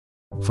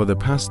For the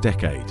past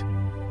decade,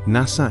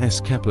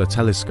 NASA's Kepler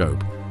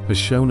telescope has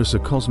shown us a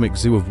cosmic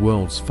zoo of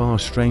worlds far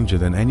stranger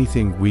than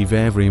anything we've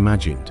ever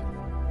imagined.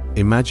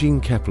 Imagine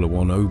Kepler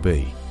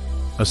 1b,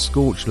 a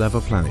scorched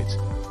lava planet,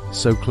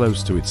 so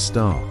close to its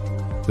star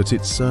that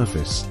its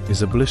surface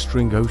is a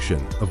blistering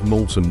ocean of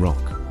molten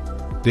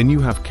rock. Then you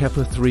have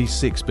Kepler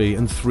 36b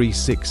and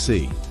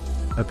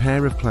 36c, a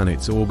pair of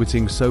planets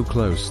orbiting so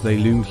close they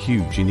loom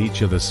huge in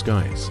each other's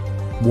skies.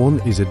 One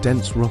is a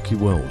dense rocky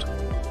world,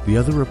 the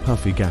other a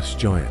puffy gas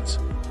giant.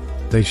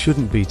 They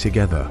shouldn't be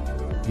together,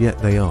 yet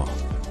they are.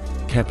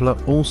 Kepler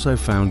also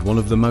found one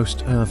of the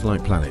most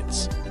Earth-like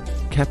planets,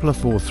 Kepler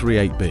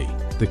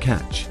 438b, the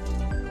catch.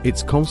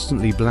 It's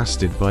constantly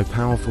blasted by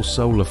powerful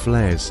solar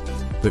flares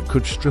that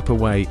could strip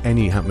away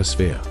any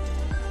atmosphere.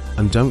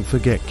 And don't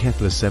forget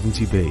Kepler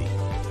 70b,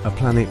 a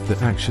planet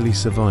that actually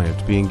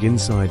survived being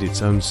inside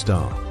its own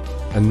star,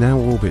 and now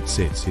orbits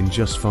it in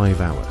just 5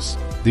 hours.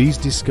 These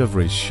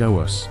discoveries show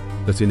us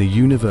that in a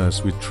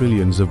universe with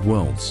trillions of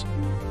worlds,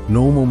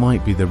 normal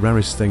might be the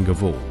rarest thing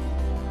of all.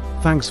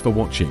 Thanks for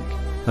watching,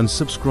 and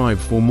subscribe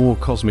for more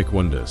cosmic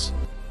wonders.